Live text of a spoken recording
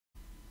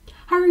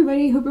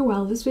everybody, hope you're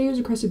well. This video is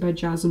requested by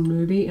Jazz and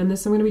Ruby, and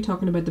this I'm going to be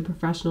talking about the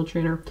professional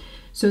trainer.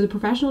 So the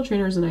professional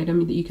trainer is an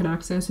item that you can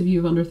access if you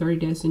have under 30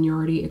 days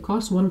seniority. It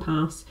costs one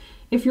pass.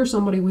 If you're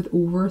somebody with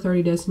over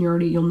 30 days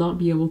seniority, you'll not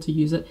be able to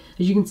use it.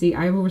 As you can see,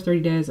 I have over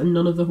 30 days and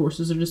none of the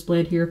horses are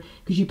displayed here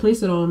because you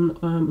place it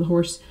on the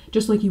horse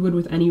just like you would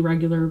with any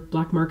regular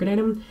black market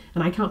item,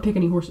 and I can't pick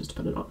any horses to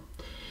put it on.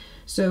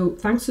 So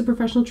thanks to the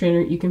professional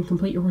trainer, you can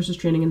complete your horse's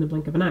training in the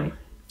blink of an eye.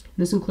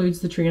 This includes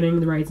the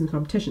training, the rides, and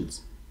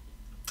competitions.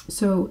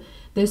 So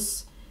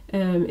this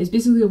is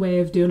basically a way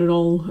of doing it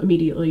all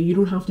immediately. You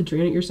don't have to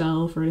train it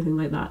yourself or anything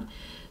like that.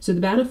 So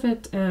the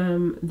benefit,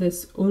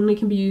 this only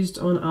can be used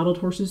on adult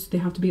horses. They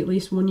have to be at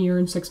least 1 year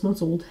and 6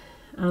 months old,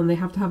 and they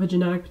have to have a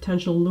genetic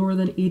potential lower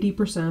than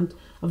 80%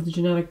 of the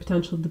genetic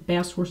potential of the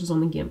best horses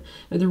on the game.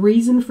 Now the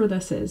reason for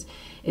this is,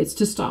 it's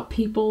to stop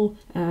people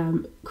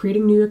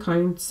creating new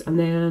accounts and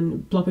then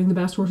bluffing the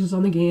best horses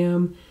on the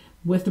game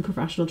with the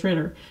professional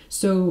trainer.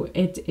 So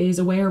it is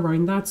a way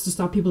around that, to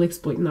stop people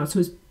exploiting that. So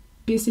it's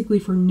basically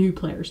for new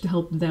players to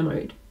help them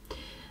out.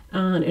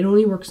 And it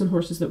only works on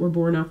horses that were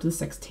born after the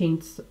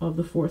 16th of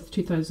the 4th,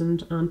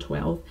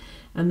 2012.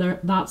 And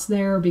that's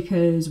there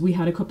because we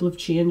had a couple of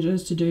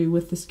changes to do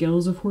with the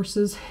skills of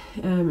horses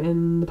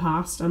in the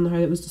past and how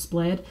it was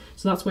displayed.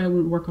 So that's why I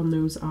won't work on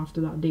those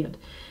after that date.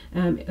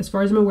 As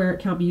far as I'm aware,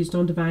 it can't be used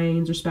on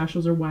divines or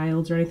specials or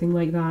wilds or anything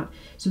like that.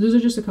 So those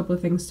are just a couple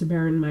of things to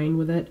bear in mind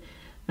with it.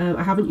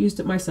 I haven't used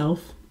it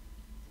myself,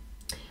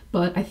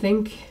 but I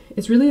think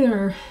it's really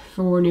there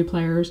for new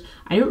players.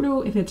 I don't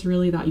know if it's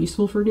really that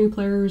useful for new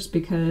players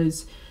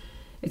because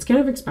it's kind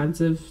of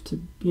expensive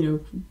to,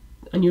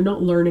 and you're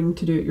not learning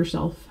to do it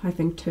yourself, I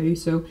think, too.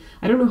 So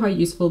I don't know how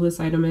useful this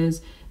item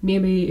is.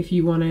 Maybe if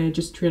you want to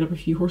just train up a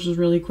few horses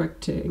really quick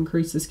to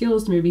increase the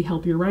skills, to maybe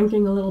help your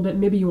ranking a little bit,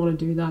 maybe you want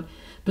to do that.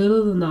 But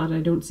other than that, I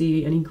don't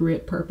see any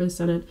great purpose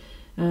in it.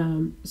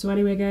 So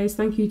anyway, guys,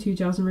 thank you to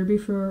Jazz and Ruby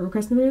for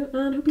requesting the video,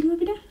 and hope you have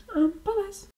a lovely day. Bye guys.